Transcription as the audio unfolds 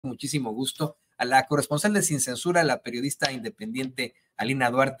muchísimo gusto a la corresponsal de Sin Censura, a la periodista independiente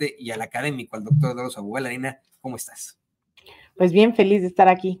Alina Duarte y al académico, al doctor Eduardo Sabugal. Alina, ¿cómo estás? Pues bien feliz de estar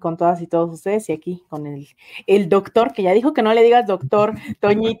aquí con todas y todos ustedes y aquí con el doctor, que ya dijo que no le digas doctor,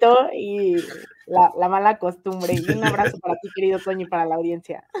 Toñito, y la mala costumbre. Y un abrazo para ti, querido Toño, y para la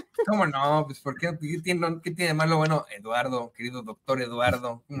audiencia. ¿Cómo no? Pues ¿por qué? ¿Qué tiene de malo? Bueno, Eduardo, querido doctor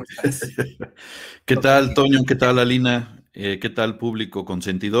Eduardo, ¿cómo estás? ¿Qué tal, Toño? ¿Qué tal, Alina? ¿Qué tal, público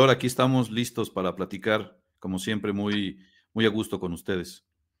consentidor? Aquí estamos listos para platicar, como siempre, muy a gusto con ustedes.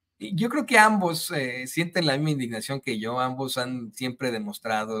 Yo creo que ambos sienten la misma indignación que yo. Ambos han siempre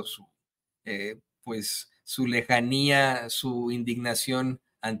demostrado pues, su lejanía, su indignación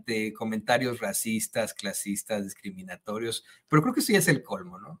ante comentarios racistas, clasistas, discriminatorios. Pero creo que eso ya es el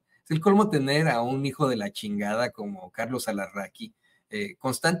colmo, ¿no? Es el colmo tener a un hijo de la chingada como Carlos K4K4ZRAKI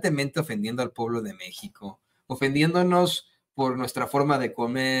constantemente ofendiendo al pueblo de México, ofendiéndonos por nuestra forma de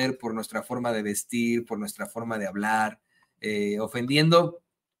comer, por nuestra forma de vestir, por nuestra forma de hablar, ofendiendo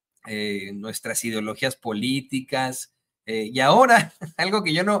nuestras ideologías políticas, y ahora, algo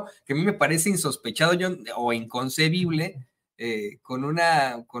que que a mí me parece insospechado o inconcebible,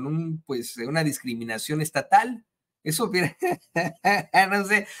 pues, una discriminación estatal. Eso, no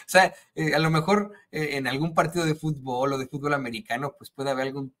sé, o sea, a lo mejor en algún partido de fútbol o de fútbol americano, pues puede haber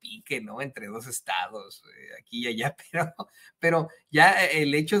algún pique, ¿no? Entre dos estados, aquí y allá, pero ya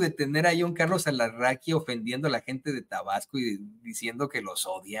el hecho de tener ahí a un Carlos K4K4ZRAKI ofendiendo a la gente de Tabasco y diciendo que los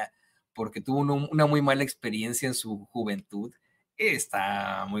odia porque tuvo una muy mala experiencia en su juventud,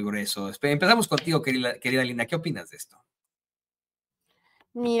 está muy grueso. Empezamos contigo, querida Lina, ¿qué opinas de esto?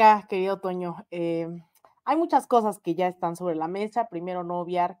 Mira, querido Toño, hay muchas cosas que ya están sobre la mesa. Primero, no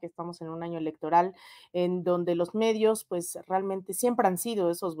obviar que estamos en un año electoral en donde los medios, pues realmente siempre han sido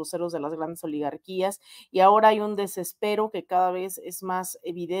esos voceros de las grandes oligarquías y ahora hay un desespero que cada vez es más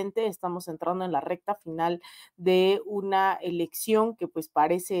evidente. Estamos entrando en la recta final de una elección que pues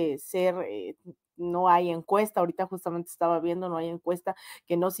parece ser... no hay encuesta, ahorita justamente estaba viendo, no hay encuesta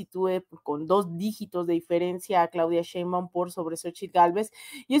que no sitúe con 2 dígitos de diferencia a Claudia Sheinbaum por sobre Xochitl Gálvez,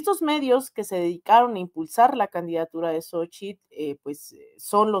 y estos medios que se dedicaron a impulsar la candidatura de Xochitl,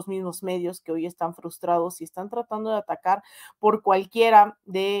 son los mismos medios que hoy están frustrados y están tratando de atacar por cualquiera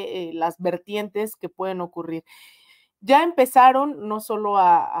de las vertientes que pueden ocurrir. Ya empezaron no solo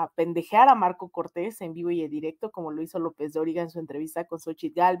a pendejear a Marco Cortés en vivo y en directo, como lo hizo López Dóriga en su entrevista con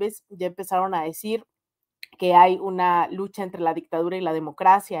Xochitl Gálvez, ya empezaron a decir que hay una lucha entre la dictadura y la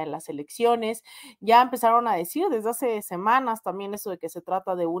democracia en las elecciones. Ya empezaron a decir desde hace semanas también eso de que se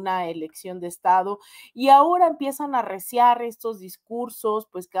trata de una elección de Estado y ahora empiezan a arreciar estos discursos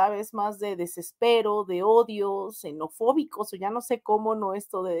pues cada vez más de desespero, de odio, xenofóbicos o ya no sé cómo, no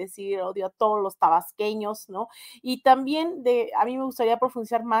esto de decir odio a todos los tabasqueños, ¿no? Y también a mí me gustaría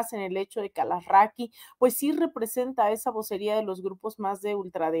profundizar más en el hecho de que K4K4ZRAKI pues sí representa esa vocería de los grupos más de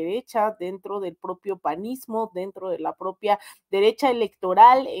ultraderecha dentro del propio panismo, dentro de la propia derecha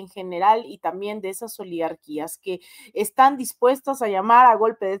electoral en general y también de esas oligarquías que están dispuestas a llamar a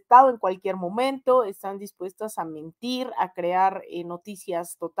golpe de Estado en cualquier momento, están dispuestas a mentir, a crear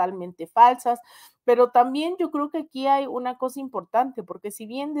noticias totalmente falsas, pero también yo creo que aquí hay una cosa importante, porque si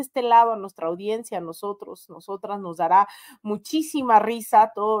bien de este lado a nuestra audiencia, a nosotras nos dará muchísima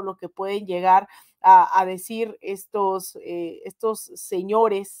risa todo lo que pueden llegar a decir estos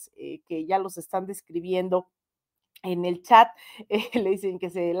señores que ya los están describiendo en el chat, le dicen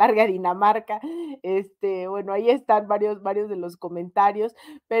que se larga a Dinamarca, bueno, ahí están varios de los comentarios,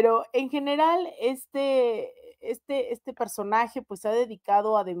 pero en general este personaje pues se ha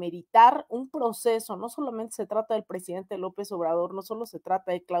dedicado a demeritar un proceso, no solamente se trata del presidente López Obrador, no solo se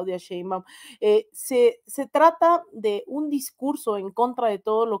trata de Claudia Sheinbaum, se trata de un discurso en contra de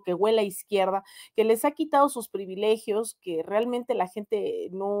todo lo que huele a izquierda, que les ha quitado sus privilegios, que realmente la gente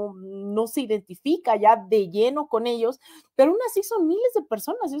no se identifica ya de lleno con ellos, pero aún así son miles de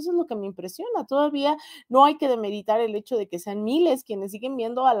personas, y eso es lo que me impresiona. Todavía no hay que demeritar el hecho de que sean miles quienes siguen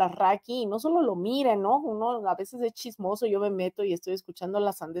viendo a K4K4ZRAKI y no solo lo miren, ¿no? Uno a veces es chismoso, yo me meto y estoy escuchando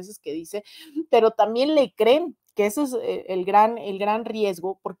las sandeces que dice, pero también le creen, que eso es el gran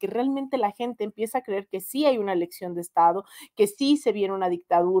riesgo, porque realmente la gente empieza a creer que sí hay una elección de Estado, que sí se viene una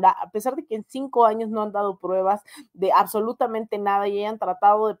dictadura, a pesar de que en 5 años no han dado pruebas de absolutamente nada y hayan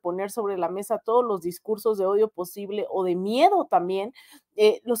tratado de poner sobre la mesa todos los discursos de odio posible o de miedo también.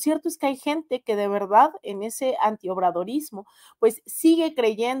 Lo cierto es que hay gente que de verdad en ese antiobradorismo pues sigue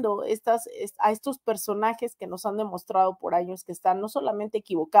creyendo a estos personajes que nos han demostrado por años que están no solamente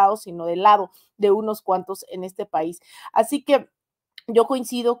equivocados, sino del lado de unos cuantos en este país. Así que Yo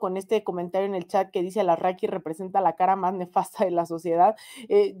coincido con este comentario en el chat que dice Alarraqui representa la cara más nefasta de la sociedad.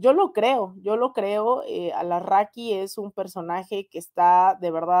 Yo lo creo, Alarraqui es un personaje que está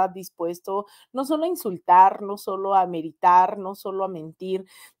de verdad dispuesto no solo a insultar, no solo a meritar, no solo a mentir,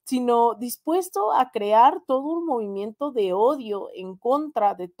 sino dispuesto a crear todo un movimiento de odio en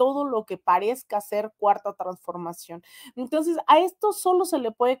contra de todo lo que parezca ser cuarta transformación. Entonces, a esto solo se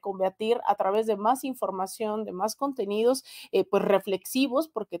le puede combatir a través de más información, de más contenidos pues reflexivos,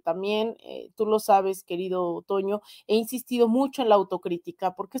 porque también tú lo sabes, querido Toño, he insistido mucho en la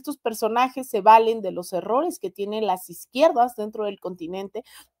autocrítica, porque estos personajes se valen de los errores que tienen las izquierdas dentro del continente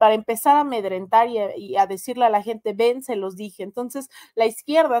para empezar a amedrentar y a decirle a la gente, ven, se los dije. Entonces, la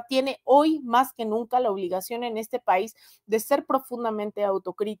izquierda tiene hoy más que nunca la obligación en este país de ser profundamente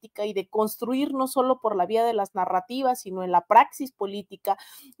autocrítica y de construir no solo por la vía de las narrativas, sino en la praxis política,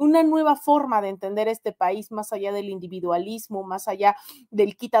 una nueva forma de entender este país más allá del individualismo, más allá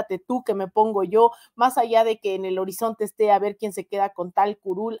del quítate tú que me pongo yo, más allá de que en el horizonte esté a ver quién se queda con tal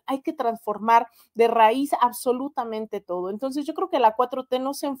curul. Hay que transformar de raíz absolutamente todo. Entonces yo creo que la 4T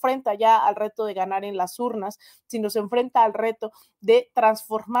no se enfrenta ya al reto de ganar en las urnas, sino se enfrenta al reto de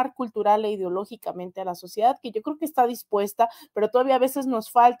transformar cultural e ideológicamente a la sociedad, que yo creo que está dispuesta, pero todavía a veces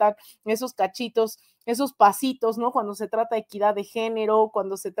nos faltan esos cachitos, esos pasitos, ¿no? Cuando se trata de equidad de género,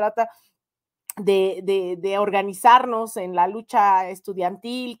 cuando se trata de organizarnos en la lucha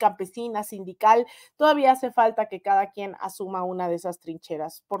estudiantil, campesina, sindical, todavía hace falta que cada quien asuma una de esas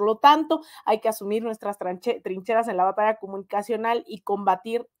trincheras. Por lo tanto, hay que asumir nuestras trincheras en la batalla comunicacional y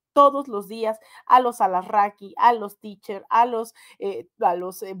combatir todos los días a los Alarraqui, a los teacher, a los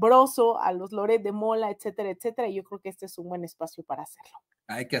Broso, a los Loret de Mola, etcétera, etcétera. Y yo creo que este es un buen espacio para hacerlo.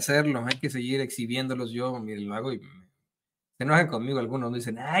 Hay que hacerlo, hay que seguir exhibiéndolos. Yo, miren, lo hago y se enojan conmigo algunos, me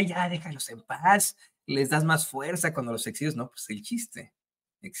dicen, ay, ya, déjalos en paz, les das más fuerza cuando los exhibes. No, pues el chiste,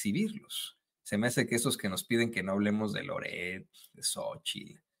 exhibirlos. Se me hace que esos que nos piden que no hablemos de Loret, de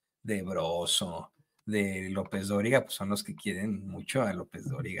Xochitl, de Broso, de López Dóriga, pues son los que quieren mucho a López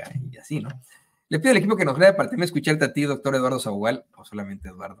Dóriga y así, ¿no? Le pido al equipo que nos grabe para también escucharte a ti, doctor Eduardo Sabugal, o solamente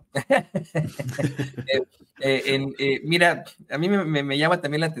Eduardo. Mira, a mí me llama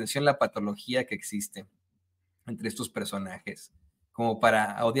también la atención la patología que existe entre estos personajes, como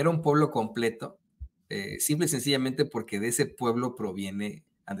para odiar a un pueblo completo, simple y sencillamente porque de ese pueblo proviene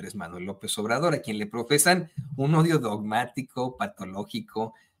Andrés Manuel López Obrador, a quien le profesan un odio dogmático,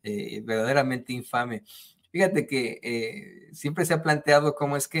 patológico, verdaderamente infame. Fíjate que siempre se ha planteado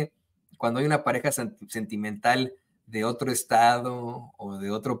cómo es que cuando hay una pareja sentimental de otro estado o de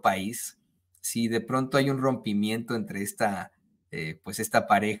otro país, si de pronto hay un rompimiento entre pues esta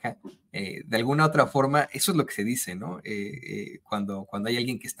pareja, de alguna otra forma, eso es lo que se dice, ¿no? Cuando hay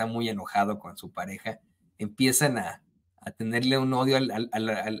alguien que está muy enojado con su pareja, empiezan a tenerle un odio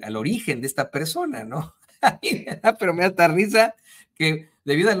al origen de esta persona, ¿no? Pero me da hasta risa que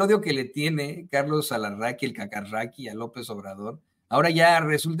debido al odio que le tiene Carlos Alarraqui, el Cacarraqui, a López Obrador, ahora ya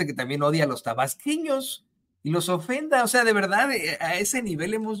resulta que también odia a los tabasqueños y los ofenda. O sea, de verdad, a ese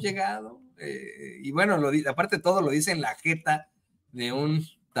nivel hemos llegado. Y bueno, aparte de todo, lo dice en la jeta de un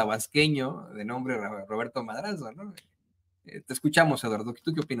tabasqueño de nombre Roberto Madrazo, ¿no? Te escuchamos, Eduardo.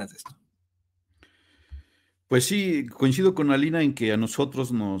 ¿Tú qué opinas de esto? Pues sí, coincido con Alina en que a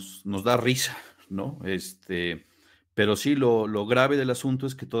nosotros nos da risa, ¿no? Pero sí, lo grave del asunto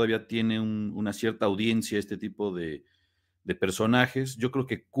es que todavía tiene una cierta audiencia este tipo de personajes. Yo creo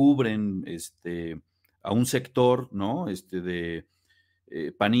que cubren a un sector, ¿no? De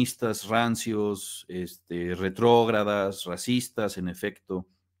panistas rancios, retrógradas, racistas, en efecto,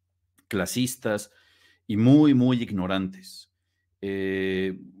 clasistas y muy, muy ignorantes.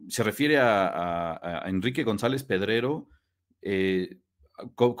 Se refiere a Enrique González Pedrero.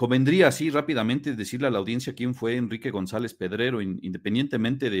 Convendría así rápidamente decirle a la audiencia quién fue Enrique González Pedrero,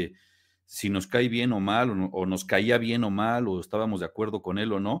 independientemente de si nos cae bien o mal, o nos caía bien o mal, o estábamos de acuerdo con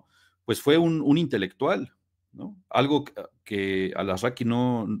él o no, pues fue un intelectual, ¿no? Algo que Alarraqui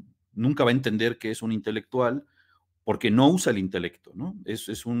nunca va a entender que es un intelectual, porque no usa el intelecto, ¿no?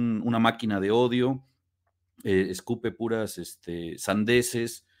 Es una máquina de odio, escupe puras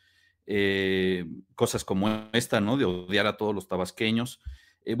sandeces, cosas como esta, ¿no? De odiar a todos los tabasqueños.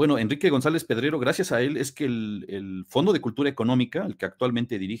 Bueno, Enrique González Pedrero, gracias a él es que el Fondo de Cultura Económica, el que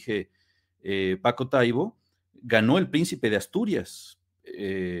actualmente dirige Paco Taibo, ganó el Príncipe de Asturias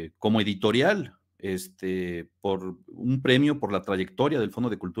como editorial, por un premio por la trayectoria del Fondo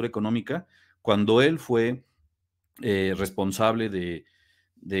de Cultura Económica, cuando él fue responsable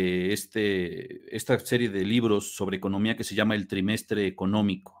de esta serie de libros sobre economía que se llama El Trimestre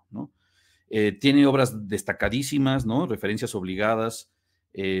Económico, ¿no? Tiene obras destacadísimas, ¿no? Referencias obligadas.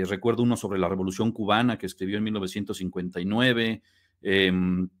 Recuerdo uno sobre la Revolución Cubana que escribió en 1959.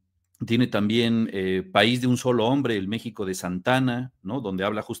 Tiene también País de un solo hombre, el México de Santana, ¿no? Donde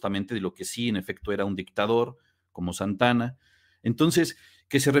habla justamente de lo que sí, en efecto, era un dictador, como Santana. Entonces,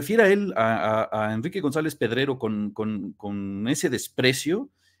 que se refiere a él, a Enrique González Pedrero, con ese desprecio,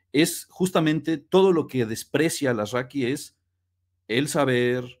 es justamente todo lo que desprecia a la Raki, es el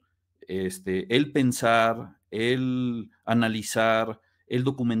saber, el pensar, el analizar, el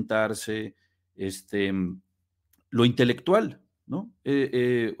documentarse, lo intelectual, ¿no?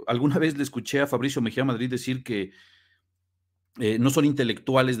 Alguna vez le escuché a Fabricio Mejía Madrid decir que no son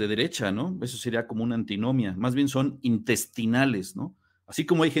intelectuales de derecha, ¿no? Eso sería como una antinomia, más bien son intestinales, ¿no? Así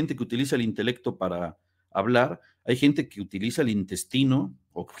como hay gente que utiliza el intelecto para hablar, hay gente que utiliza el intestino,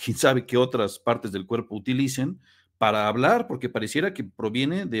 o quién sabe qué otras partes del cuerpo utilicen, para hablar, porque pareciera que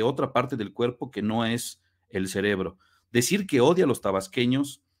proviene de otra parte del cuerpo que no es el cerebro. Decir que odia a los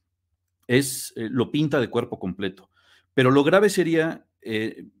tabasqueños lo pinta de cuerpo completo, pero lo grave sería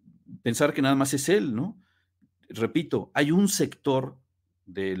pensar que nada más es él, ¿no? Repito, hay un sector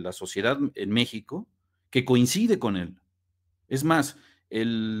de la sociedad en México que coincide con él. Es más,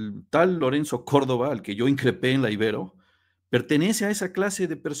 el tal Lorenzo Córdoba, al que yo increpé en la Ibero, pertenece a esa clase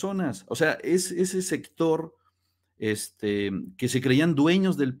de personas. O sea, es ese sector que se creían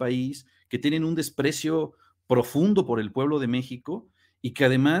dueños del país, que tienen un desprecio profundo por el pueblo de México y que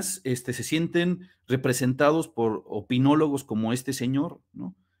además se sienten representados por opinólogos como este señor,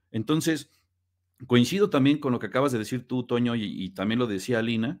 ¿no? Entonces, coincido también con lo que acabas de decir tú, Toño, y también lo decía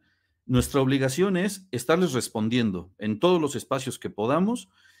Alina. Nuestra obligación es estarles respondiendo en todos los espacios que podamos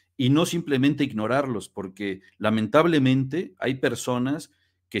y no simplemente ignorarlos, porque lamentablemente hay personas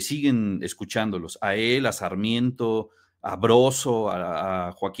que siguen escuchándolos, a él, a Sarmiento, a Broso,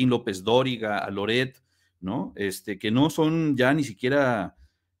 a Joaquín López Dóriga, a Loret, ¿no? Que no son ya ni siquiera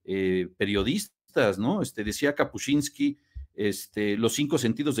periodistas, ¿no? Decía Kapuscinski, los 5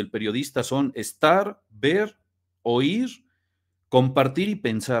 sentidos del periodista son estar, ver, oír, compartir y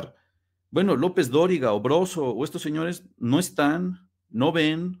pensar. Bueno, López Dóriga o Broso o estos señores no están, no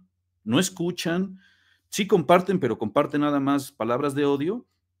ven, no escuchan, sí comparten, pero comparten nada más palabras de odio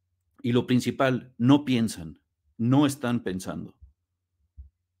y lo principal, no piensan, no están pensando.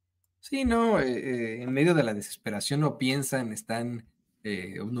 Sí, no, en medio de la desesperación no piensan, están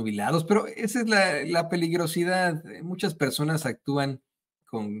obnubilados, pero esa es la peligrosidad. Muchas personas actúan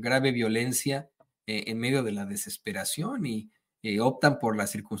con grave violencia en medio de la desesperación y optan por las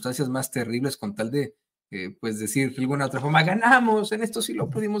circunstancias más terribles con tal de, pues decir de alguna otra forma, ganamos, en esto sí le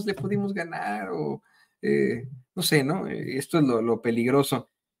pudimos ganar, o no sé, ¿no? Esto es lo peligroso.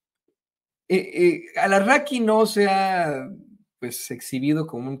 Alarraqui no se ha pues exhibido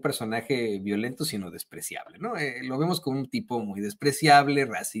como un personaje violento, sino despreciable, ¿no? Lo vemos como un tipo muy despreciable,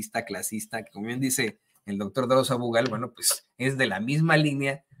 racista, clasista, que como bien dice el doctor Eduardo Sabugal, bueno, pues es de la misma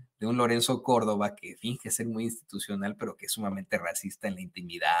línea de un Lorenzo Córdoba que finge ser muy institucional, pero que es sumamente racista en la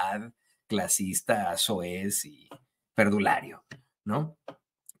intimidad, clasista, soez y perdulario, ¿no?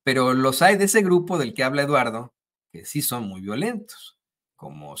 Pero los hay de ese grupo del que habla Eduardo, que sí son muy violentos,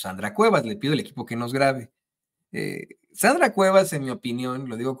 como Sandra Cuevas. Le pido al equipo que nos grabe. Sandra Cuevas, en mi opinión,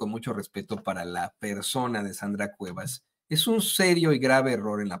 lo digo con mucho respeto para la persona de Sandra Cuevas, es un serio y grave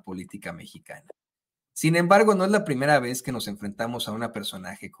error en la política mexicana. Sin embargo, no es la primera vez que nos enfrentamos a una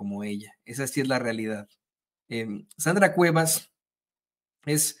personaje como ella. Esa sí es la realidad. Sandra Cuevas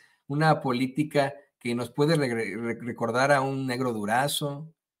es una política que nos puede recordar a un Negro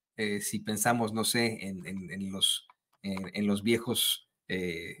Durazo, si pensamos, no sé, en los viejos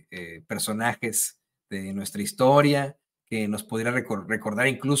personajes de nuestra historia, que nos podría recordar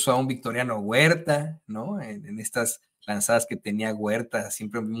incluso a un Victoriano Huerta, ¿no? En estas lanzadas que tenía Huerta,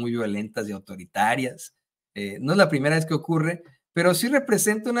 siempre muy violentas y autoritarias. No es la primera vez que ocurre, pero sí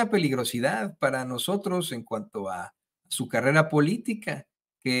representa una peligrosidad para nosotros en cuanto a su carrera política,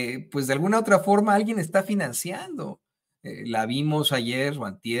 que pues de alguna otra forma alguien está financiando. La vimos ayer o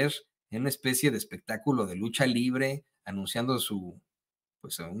antier en una especie de espectáculo de lucha libre, anunciando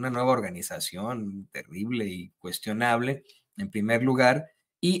pues una nueva organización terrible y cuestionable, en primer lugar,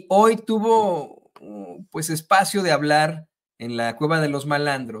 y hoy tuvo pues espacio de hablar en la Cueva de los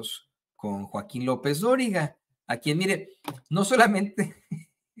Malandros con Joaquín López Dóriga, a quien, mire, no solamente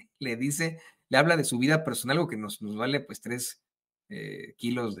le habla de su vida personal, algo que nos vale pues 3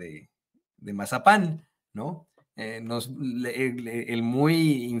 kilos de mazapán, ¿no? El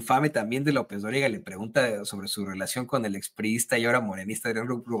muy infame también de López Dóriga le pregunta sobre su relación con el expriista y ahora morenista Adrián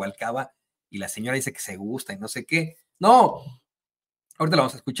Rubalcaba, y la señora dice que se gusta y no sé qué. No, ahorita lo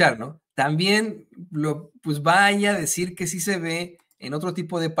vamos a escuchar, ¿no? También pues vaya a decir que sí se ve en otro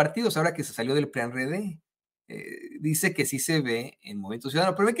tipo de partidos, ahora que se salió del PRI-RD. Dice que sí se ve en Movimiento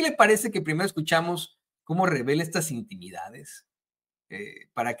Ciudadano. Pero ¿qué le parece que primero escuchamos cómo revela estas intimidades?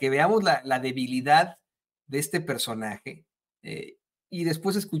 Para que veamos la debilidad de este personaje. Y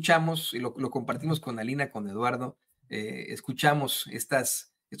después escuchamos, y lo compartimos con Alina, con Eduardo, escuchamos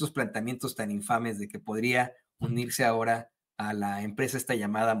estos planteamientos tan infames de que podría unirse ahora a la empresa esta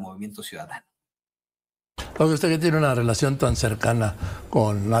llamada Movimiento Ciudadano. Porque usted que tiene una relación tan cercana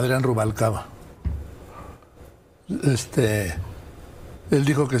con Adrián Rubalcaba. Él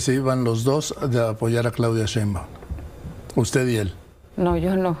dijo que se iban los dos de apoyar a Claudia Sheinbaum. Usted y él. No,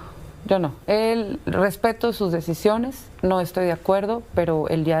 yo no. Él, respeto sus decisiones, no estoy de acuerdo, pero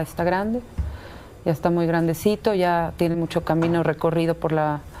él ya está grande, ya está muy grandecito, ya tiene mucho camino recorrido por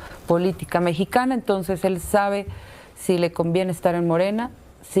la política mexicana, entonces él sabe si le conviene estar en Morena,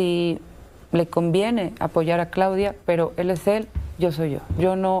 si le conviene apoyar a Claudia, pero él es él, yo soy yo.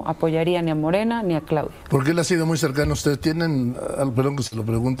 Yo no apoyaría ni a Morena ni a Claudia. Porque él ha sido muy cercano a usted. ¿Tienen, perdón que se lo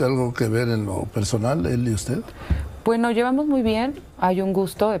pregunte, algo que ver en lo personal, él y usted? Pues nos llevamos muy bien, hay un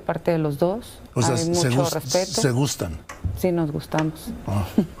gusto de parte de los dos, o sea, hay mucho respeto. ¿Se gustan? Sí, nos gustamos. Oh.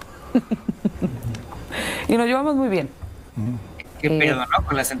 Y nos llevamos muy bien. Qué pedo, ¿no?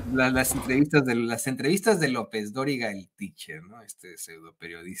 Con las entrevistas de López Dóriga, el teacher, ¿no? Este pseudo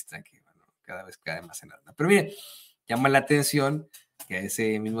periodista que, bueno, cada vez cae más en la... Pero mire, llama la atención que a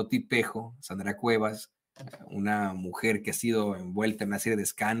ese mismo tipejo, Sandra Cuevas, una mujer que ha sido envuelta en una serie de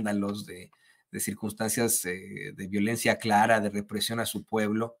escándalos, de circunstancias de violencia clara, de represión a su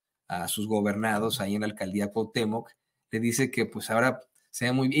pueblo, a sus gobernados ahí en la alcaldía Cuauhtémoc, le dice que pues ahora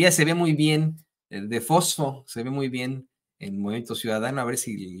ella se ve muy bien, de fosfo, se ve muy bien en Movimiento Ciudadano, a ver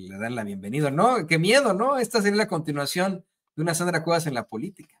si le dan la bienvenida. No, qué miedo, ¿no? Esta sería la continuación de una Sandra Cuevas en la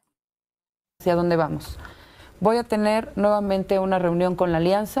política. ¿Hacia dónde vamos? Voy a tener nuevamente una reunión con la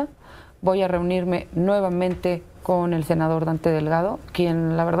Alianza, voy a reunirme nuevamente con el senador Dante Delgado,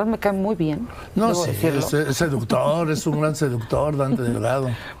 quien la verdad me cae muy bien. No, sí, es seductor, es un gran seductor, Dante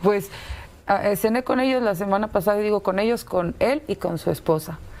Delgado. Pues cené con ellos la semana pasada, y digo con ellos, con él y con su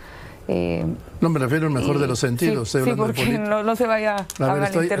esposa. No, me refiero al mejor de los sentidos. Sí, porque no se vaya a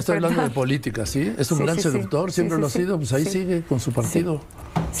malinterpretar. Estoy hablando de política, ¿sí? Es un gran seductor, siempre lo ha sido, pues ahí sigue con su partido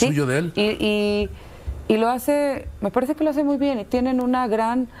suyo de él. Y lo hace, me parece que lo hace muy bien, y tienen una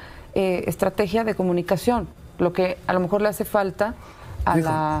gran estrategia de comunicación. Lo que a lo mejor le hace falta a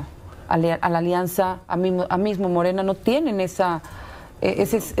la alianza, a mismo Morena, no tienen esa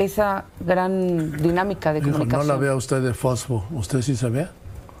gran dinámica de comunicación. No la vea usted de fosfo, ¿usted sí se ve?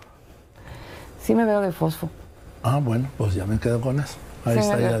 Sí me veo de fosfo. Ah, bueno, pues ya me quedo con eso. Ahí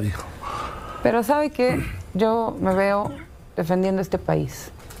está, ya dijo. Pero ¿sabe qué? Yo me veo defendiendo este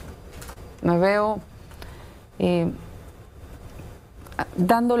país. Me veo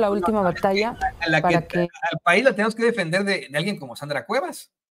dando la última batalla al país la tenemos que defender de alguien como Sandra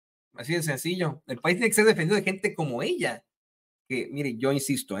Cuevas, así de sencillo. El país tiene que ser defendido de gente como ella, que mire, yo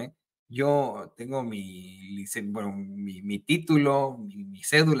insisto, yo tengo mi título, mi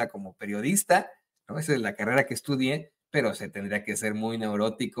cédula como periodista, ¿no? Esa es la carrera que estudié, pero se tendría que ser muy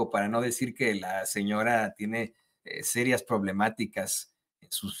neurótico para no decir que la señora tiene serias problemáticas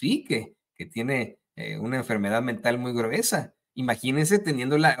en su psique, que tiene una enfermedad mental muy gruesa. Imagínense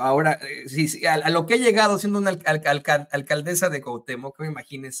teniéndola ahora, a lo que ha llegado siendo una alcaldesa de Cuauhtémoc,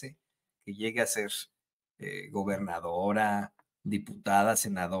 imagínense que llegue a ser gobernadora, diputada,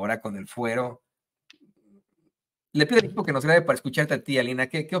 senadora con el fuero. Le pido al equipo que nos grabe para escucharte a ti, Alina.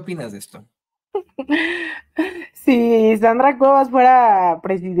 ¿Qué opinas de esto? Si Sandra Cuevas fuera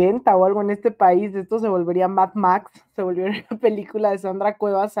presidenta o algo en este país, esto se volvería Mad Max, se volvería una película de Sandra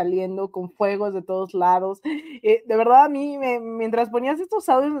Cuevas saliendo con fuegos de todos lados. De verdad, a mí, mientras ponías estos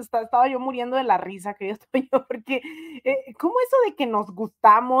audios, estaba yo muriendo de la risa que yo estoy yo, porque ¿cómo eso de que nos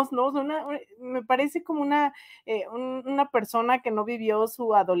gustamos, no? O sea, me parece como una persona que no vivió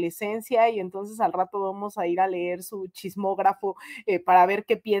su adolescencia, y entonces al rato vamos a ir a leer su chismógrafo para ver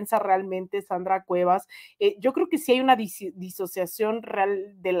qué piensa realmente Sandra Cuevas. Yo creo que sí hay una disociación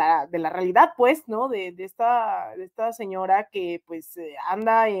real de la realidad, pues, ¿no? De esta señora que pues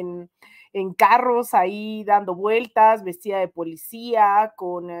anda en carros ahí dando vueltas, vestida de policía,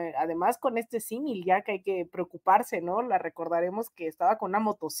 además con este símil ya que hay que preocuparse, ¿no? La recordaremos que estaba con una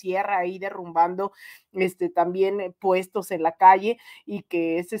motosierra ahí derrumbando también puestos en la calle, y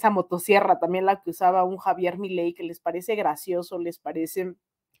que es esa motosierra también la que usaba un Javier Milei, que les parece gracioso, les parece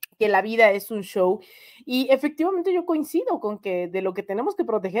que la vida es un show, y efectivamente yo coincido con que de lo que tenemos que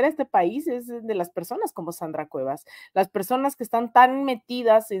proteger a este país es de las personas como Sandra Cuevas, las personas que están tan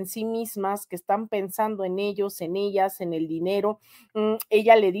metidas en sí mismas, que están pensando en ellos, en ellas, en el dinero.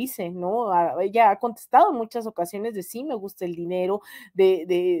 Ella le dice, ¿no? Ella ha contestado en muchas ocasiones de sí me gusta el dinero,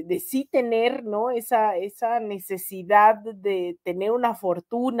 de sí tener, ¿no? Esa necesidad de tener una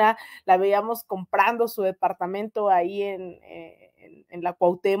fortuna. La veíamos comprando su departamento ahí en la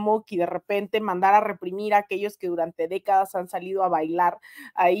Cuauhtémoc, y de repente mandar a reprimir a aquellos que durante décadas han salido a bailar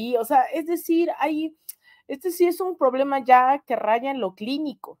ahí. O sea, es decir, este sí es un problema ya que raya en lo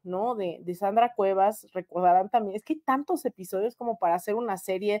clínico, ¿no? De Sandra Cuevas. Recordarán también, es que hay tantos episodios como para hacer una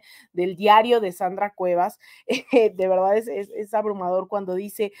serie del diario de Sandra Cuevas. De verdad es abrumador cuando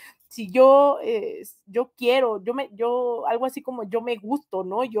dice, si yo quiero, algo así como yo me gusto,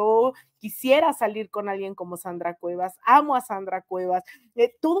 ¿no? Yo quisiera salir con alguien como Sandra Cuevas, amo a Sandra Cuevas,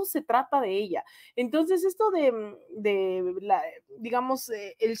 todo se trata de ella. Entonces, esto digamos,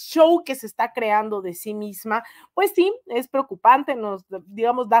 el show que se está creando de sí misma, pues sí, es preocupante,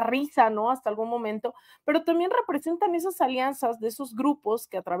 digamos, da risa, ¿no? Hasta algún momento, pero también representan esas alianzas de esos grupos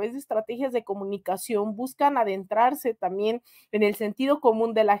que a través de estrategias de comunicación buscan adentrarse también en el sentido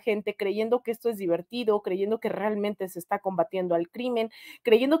común de la gente, creyendo que esto es divertido, creyendo que realmente se está combatiendo al crimen,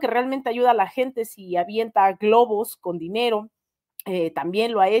 creyendo que realmente ayuda a la gente si avienta globos con dinero.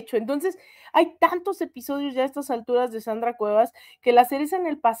 También lo ha hecho. Entonces, hay tantos episodios ya a estas alturas de Sandra Cuevas que la cereza en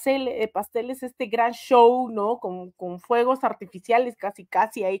el pastel es este gran show, ¿no? Con fuegos artificiales,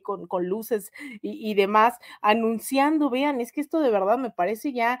 casi ahí con luces y demás, anunciando, vean, es que esto de verdad me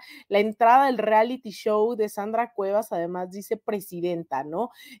parece ya la entrada del reality show de Sandra Cuevas. Además dice presidenta,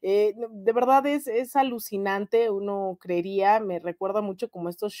 ¿no? De verdad es alucinante, uno creería, me recuerda mucho como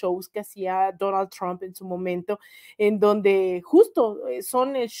estos shows que hacía Donald Trump en su momento, en donde justo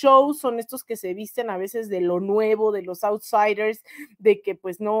son el show, son estos que se visten a veces de lo nuevo, de los outsiders, de que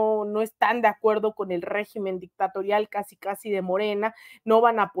pues no están de acuerdo con el régimen dictatorial casi de Morena, no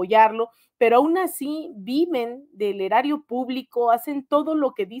van a apoyarlo, pero aún así viven del erario público, hacen todo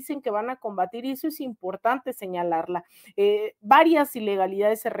lo que dicen que van a combatir, y eso es importante señalarla. Varias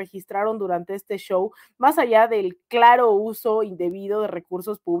ilegalidades se registraron durante este show, más allá del claro uso indebido de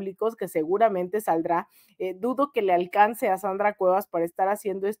recursos públicos que seguramente saldrá. Dudo que le alcance a Sandra Cuevas para estar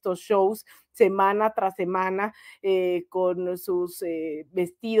haciendo estos shows semana tras semana, con sus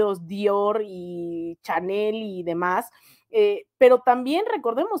vestidos Dior y Chanel y demás. Pero también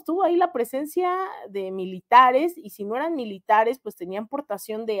recordemos, tuvo ahí la presencia de militares, y si no eran militares, pues tenían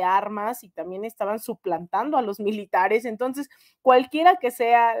portación de armas y también estaban suplantando a los militares. Entonces, cualquiera que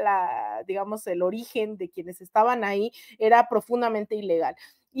sea digamos, el origen de quienes estaban ahí, era profundamente ilegal.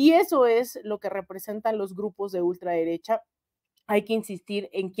 Y eso es lo que representan los grupos de ultraderecha. Hay que insistir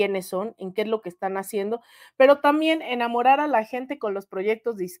en quiénes son, en qué es lo que están haciendo, pero también enamorar a la gente con los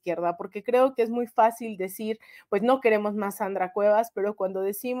proyectos de izquierda, porque creo que es muy fácil decir, pues no queremos más Sandra Cuevas, pero cuando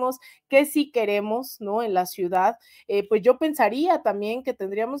decimos que sí queremos, ¿no? En la ciudad, pues yo pensaría también que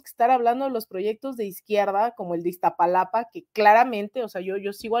tendríamos que estar hablando de los proyectos de izquierda, como el de Iztapalapa, que claramente, o sea,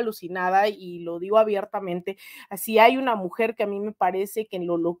 yo sigo alucinada y lo digo abiertamente, así hay una mujer que a mí me parece que en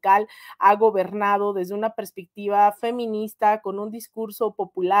lo local ha gobernado desde una perspectiva feminista, con un discurso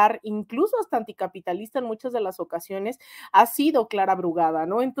popular, incluso hasta anticapitalista en muchas de las ocasiones, ha sido Clara Brugada,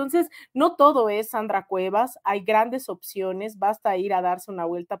 ¿no? Entonces, no todo es Sandra Cuevas, hay grandes opciones, basta ir a darse una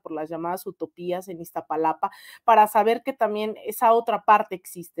vuelta por las llamadas utopías en Iztapalapa para saber que también esa otra parte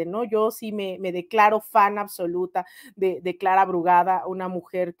existe, ¿no? Yo sí me declaro fan absoluta de Clara Brugada, una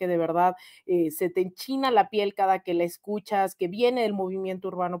mujer que de verdad se te enchina la piel cada que la escuchas, que viene del movimiento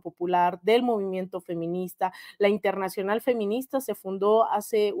urbano popular, del movimiento feminista. La Internacional Feminista se fundó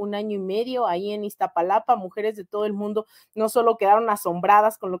hace 1 año y medio ahí en Iztapalapa. Mujeres de todo el mundo no solo quedaron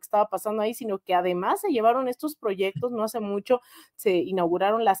asombradas con lo que estaba pasando ahí, sino que además se llevaron estos proyectos. No hace mucho se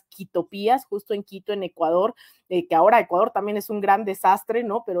inauguraron las Quitopías, justo en Quito, en Ecuador, que ahora Ecuador también es un gran desastre,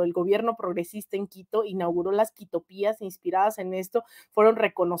 ¿no? Pero el gobierno progresista en Quito inauguró las Quitopías inspiradas en esto, fueron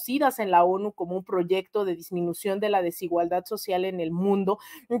reconocidas en la ONU como un proyecto de disminución de la desigualdad social en el mundo.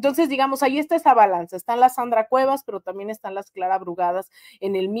 Entonces, digamos, ahí está esa balanza, están las Sandra Cuevas, pero también están las Clara Brugadas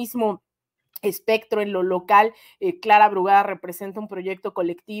en el mismo espectro. En lo local, Clara Brugada representa un proyecto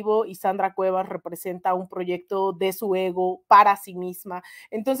colectivo y Sandra Cuevas representa un proyecto de su ego para sí misma.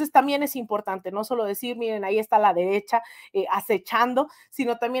 Entonces también es importante no solo decir, miren, ahí está la derecha acechando,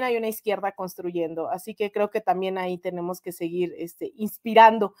 sino también hay una izquierda construyendo. Así que creo que también ahí tenemos que seguir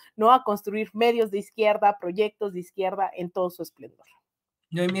inspirando, ¿no? A construir medios de izquierda, proyectos de izquierda en todo su esplendor.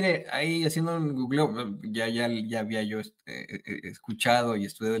 Yo, mire, ahí haciendo un googleo, ya había yo escuchado y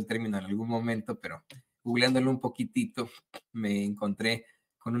estudiado el término en algún momento, pero googleándolo un poquitito, me encontré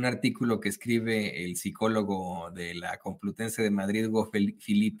con un artículo que escribe el psicólogo de la Complutense de Madrid, Hugo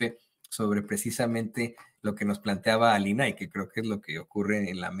Filipe, sobre precisamente lo que nos planteaba Alina y que creo que es lo que ocurre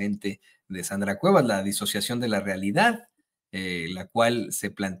en la mente de Sandra Cuevas, la disociación de la realidad. La cual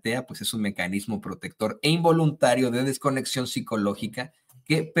se plantea, pues es un mecanismo protector e involuntario de desconexión psicológica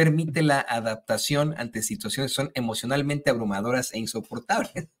que permite la adaptación ante situaciones que son emocionalmente abrumadoras e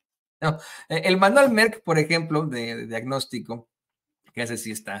insoportables. No, el manual Merck, por ejemplo, de diagnóstico, que ese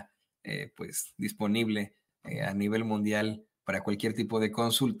sí está pues disponible a nivel mundial para cualquier tipo de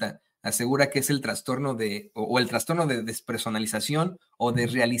consulta, asegura que es el trastorno o el trastorno de despersonalización o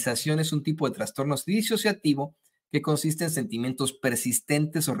desrealización es un tipo de trastorno disociativo que consiste en sentimientos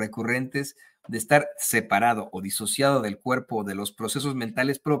persistentes o recurrentes de estar separado o disociado del cuerpo o de los procesos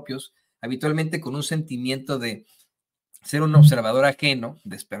mentales propios, habitualmente con un sentimiento de ser un observador ajeno,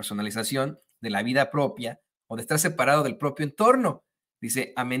 despersonalización de la vida propia o de estar separado del propio entorno.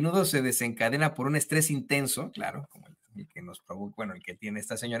 Dice, a menudo se desencadena por un estrés intenso, claro, como el que nos provoca, bueno, el que tiene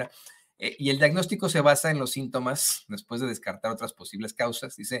esta señora, y el diagnóstico se basa en los síntomas, después de descartar otras posibles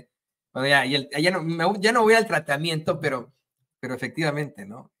causas. Dice, bueno, ya no voy al tratamiento, pero efectivamente,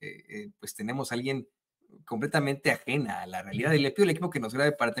 ¿no? Pues tenemos a alguien completamente ajena a la realidad. Y le pido al equipo que nos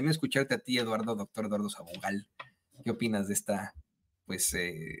grabe para también escucharte a ti, Eduardo, doctor Eduardo Sabugal. ¿Qué opinas de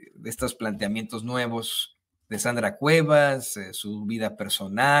de estos planteamientos nuevos de Sandra Cuevas, su vida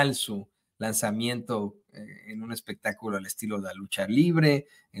personal, su lanzamiento en un espectáculo al estilo de la lucha libre,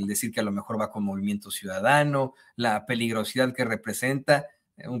 el decir que a lo mejor va con Movimiento Ciudadano, la peligrosidad que representa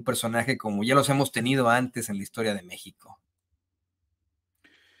un personaje como ya los hemos tenido antes en la historia de México?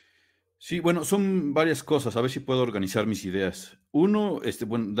 Sí, bueno, son varias cosas, a ver si puedo organizar mis ideas. Uno,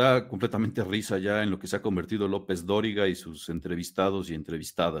 bueno, da completamente risa ya en lo que se ha convertido López Dóriga y sus entrevistados y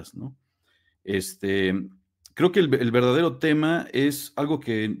entrevistadas, ¿no? Creo que el verdadero tema es algo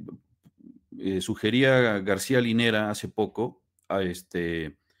que sugería García Linera hace poco,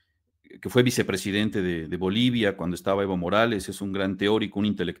 que fue vicepresidente de Bolivia cuando estaba Evo Morales, es un gran teórico, un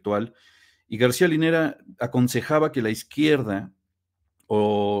intelectual, y García Linera aconsejaba que la izquierda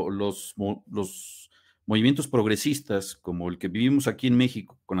o los movimientos progresistas, como el que vivimos aquí en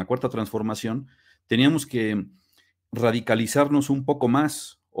México con la Cuarta Transformación, teníamos que radicalizarnos un poco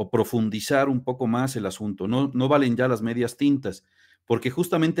más o profundizar un poco más el asunto. No valen ya las medias tintas, porque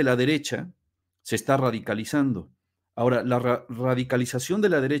justamente la derecha se está radicalizando. Ahora, la radicalización de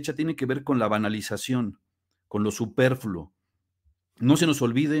la derecha tiene que ver con la banalización, con lo superfluo. No se nos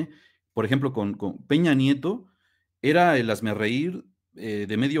olvide, por ejemplo, con Peña Nieto, era el hazmerreír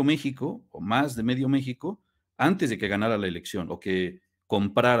de medio México, o más de medio México, antes de que ganara la elección o que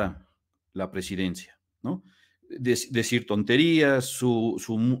comprara la presidencia, ¿no? Decir tonterías,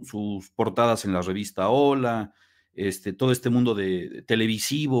 sus portadas en la revista Hola, todo este mundo de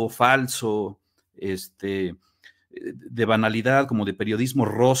televisivo, falso, de banalidad, como de periodismo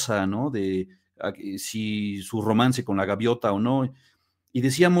rosa, ¿no? De si su romance con la gaviota o no. Y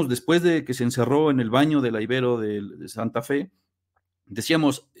decíamos, después de que se encerró en el baño de la Ibero de Santa Fe,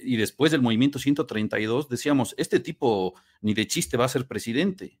 decíamos, y después del movimiento 132, decíamos, este tipo ni de chiste va a ser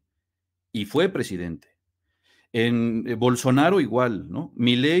presidente. Y fue presidente. En Bolsonaro igual, ¿no?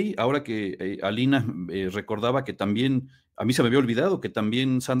 Milei, ahora que Alina recordaba que también, a mí se me había olvidado que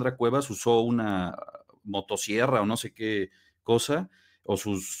también Sandra Cuevas usó una motosierra o no sé qué cosa, o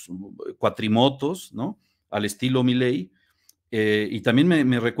sus cuatrimotos, ¿no? Al estilo Milei. Y también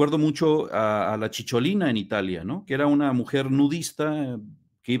me recuerdo mucho a la Chicholina en Italia, ¿no? Que era una mujer nudista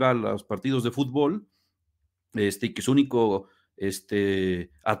que iba a los partidos de fútbol, y que su único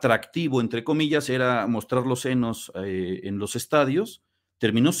atractivo, entre comillas, era mostrar los senos en los estadios.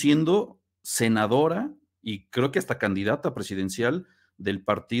 Terminó siendo senadora y creo que hasta candidata presidencial del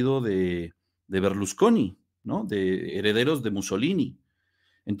partido de Berlusconi, ¿no? De herederos de Mussolini.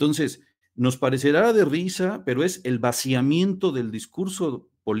 Entonces, nos parecerá de risa, pero es el vaciamiento del discurso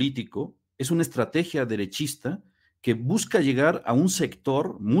político, es una estrategia derechista que busca llegar a un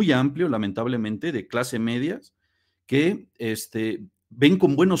sector muy amplio, lamentablemente, de clase medias, que ven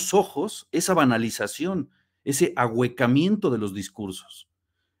con buenos ojos esa banalización, ese ahuecamiento de los discursos.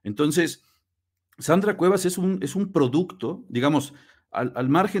 Entonces, Sandra Cuevas es un producto, digamos, al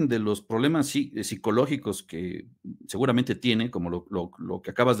margen de los problemas psicológicos que seguramente tiene, como lo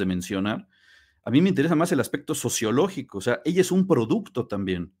que acabas de mencionar, a mí me interesa más el aspecto sociológico. O sea, ella es un producto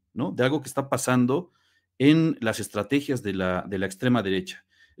también, ¿no? De algo que está pasando en las estrategias de la extrema derecha.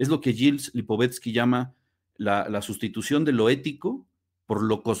 Es lo que Gilles Lipovetsky llama la sustitución de lo ético por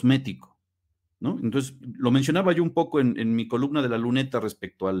lo cosmético, ¿no? Entonces, lo mencionaba yo un poco en mi columna de La Luneta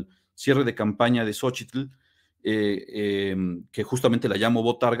respecto al cierre de campaña de Xóchitl, que justamente la llamo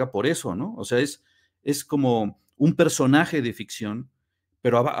botarga por eso, ¿no? O sea, es como un personaje de ficción,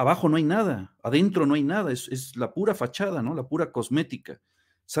 pero abajo no hay nada, adentro no hay nada, es la pura fachada, ¿no? La pura cosmética.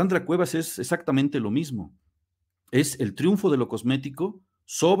 Sandra Cuevas es exactamente lo mismo. Es el triunfo de lo cosmético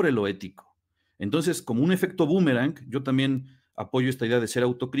sobre lo ético. Entonces, como un efecto boomerang, yo también apoyo esta idea de ser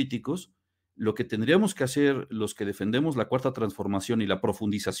autocríticos. Lo que tendríamos que hacer los que defendemos la cuarta transformación y la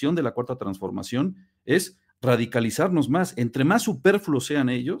profundización de la cuarta transformación es radicalizarnos más. Entre más superfluos sean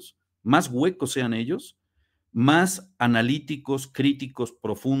ellos, más huecos sean ellos, más analíticos, críticos,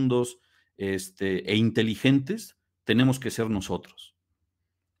 profundos e inteligentes tenemos que ser nosotros.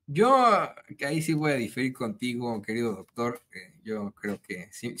 Yo ahí sí voy a diferir contigo, querido doctor. Yo creo que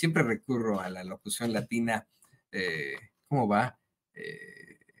siempre recurro a la locución latina. ¿Cómo va?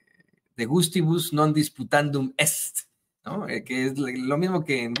 De gustibus non disputandum est, ¿no? Que es lo mismo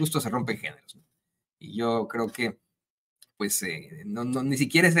que en gusto se rompen géneros, ¿no? Y yo creo que, pues, ni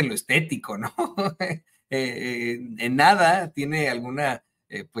siquiera es en lo estético, ¿no? En nada tiene alguna,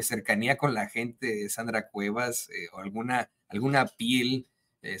 pues, cercanía con la gente Sandra Cuevas, o alguna piel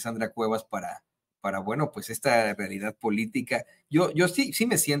Sandra Cuevas para, bueno, pues esta realidad política. Yo sí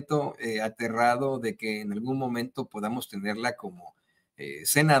me siento aterrado de que en algún momento podamos tenerla como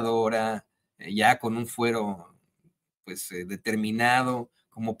senadora, ya con un fuero pues determinado,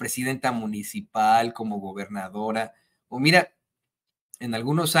 como presidenta municipal, como gobernadora. O mira, en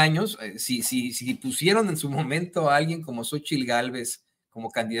algunos años, si pusieron en su momento a alguien como Xóchitl Gálvez como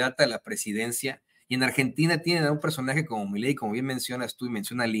candidata a la presidencia, y en Argentina tienen a un personaje como Milei, como bien mencionas tú y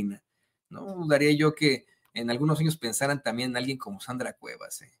menciona Lina, no dudaría yo que en algunos años pensaran también en alguien como Sandra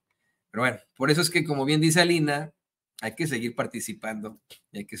Cuevas. Pero bueno, por eso es que, como bien dice Alina, hay que seguir participando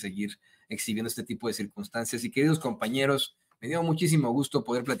y hay que seguir exhibiendo este tipo de circunstancias. Y queridos compañeros, me dio muchísimo gusto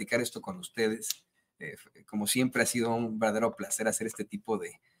poder platicar esto con ustedes. Como siempre ha sido un verdadero placer hacer este tipo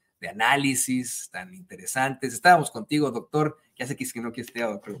de análisis tan interesantes. Estábamos contigo, doctor, ya sé que es que no quieres estar,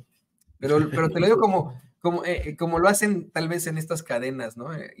 doctor, pero te lo digo como lo hacen tal vez en estas cadenas, ¿no?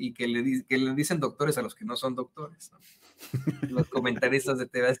 Y que le dicen doctores a los que no son doctores, ¿no? Los comentaristas de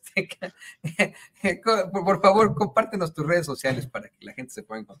TV Azteca. Por favor, compártenos tus redes sociales para que la gente se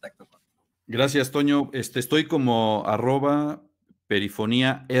ponga en contacto con. Gracias, Toño. Estoy como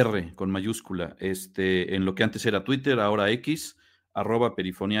 @perifonía R con mayúscula, en lo que antes era Twitter, ahora X,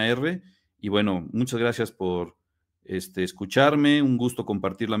 @perifonía R. Y bueno, muchas gracias por escucharme. Un gusto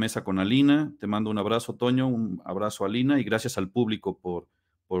compartir la mesa con Alina. Te mando un abrazo, Toño, un abrazo, Alina, y gracias al público por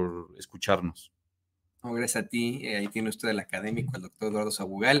escucharnos. No, gracias a ti. Ahí tiene usted el académico, el doctor Eduardo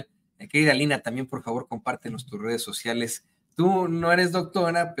Sabugal. Querida Alina, también por favor compártenos tus redes sociales. Tú no eres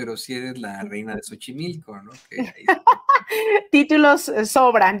doctora, pero sí eres la reina de Xochimilco, ¿no? Que ahí títulos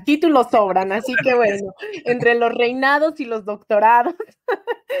sobran, así que bueno, entre los reinados y los doctorados,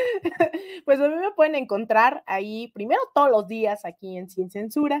 pues a mí me pueden encontrar ahí primero todos los días aquí en Sin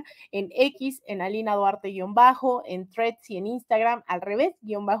Censura, en X, en Alina Duarte _ en Threads y en Instagram, al revés,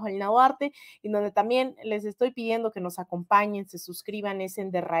 _ Alina Duarte, y donde también les estoy pidiendo que nos acompañen, se suscriban, es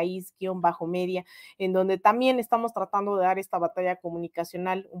en de raíz _media, en donde también estamos tratando de dar esta batalla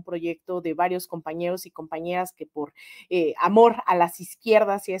comunicacional, un proyecto de varios compañeros y compañeras que por amor a las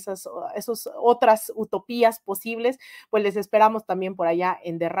izquierdas y esas otras utopías posibles, pues les esperamos también por allá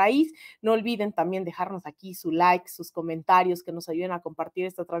en de raíz. No olviden también dejarnos aquí su like, sus comentarios, que nos ayuden a compartir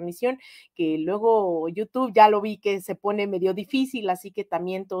esta transmisión, que luego YouTube ya lo vi que se pone medio difícil, así que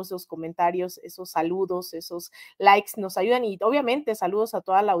también todos esos comentarios, esos saludos, esos likes nos ayudan, y obviamente saludos a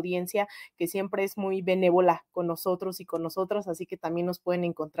toda la audiencia que siempre es muy benévola con nosotros y con nosotras, así que también nos pueden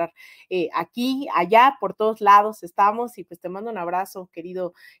encontrar aquí, allá, por todos lados estamos, y pues te mando un abrazo,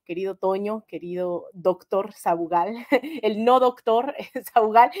 querido Toño, querido doctor Sabugal, el no doctor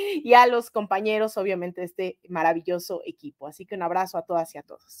Sabugal, y a los compañeros, obviamente, de este maravilloso equipo. Así que un abrazo a todas y a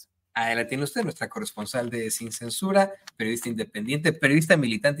todos. Ahí la tiene usted, nuestra corresponsal de Sin Censura, periodista independiente, periodista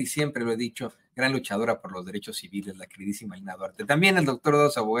militante y siempre lo he dicho, gran luchadora por los derechos civiles, la queridísima Alina Duarte. También el doctor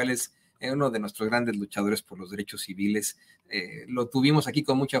Eduardo Sabugal es uno de nuestros grandes luchadores por los derechos civiles. Lo tuvimos aquí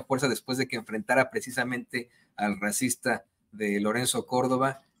con mucha fuerza después de que enfrentara precisamente al racista de Lorenzo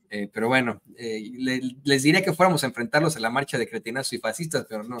Córdoba. Pero bueno, les diría que fuéramos a enfrentarlos a la marcha de cretinazos y fascistas,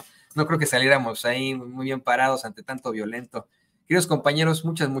 pero no creo que saliéramos ahí muy bien parados ante tanto violento. Queridos compañeros,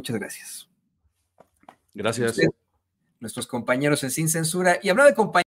 muchas gracias. Gracias. Nuestros compañeros en Sin Censura. Y hablando de compañeros,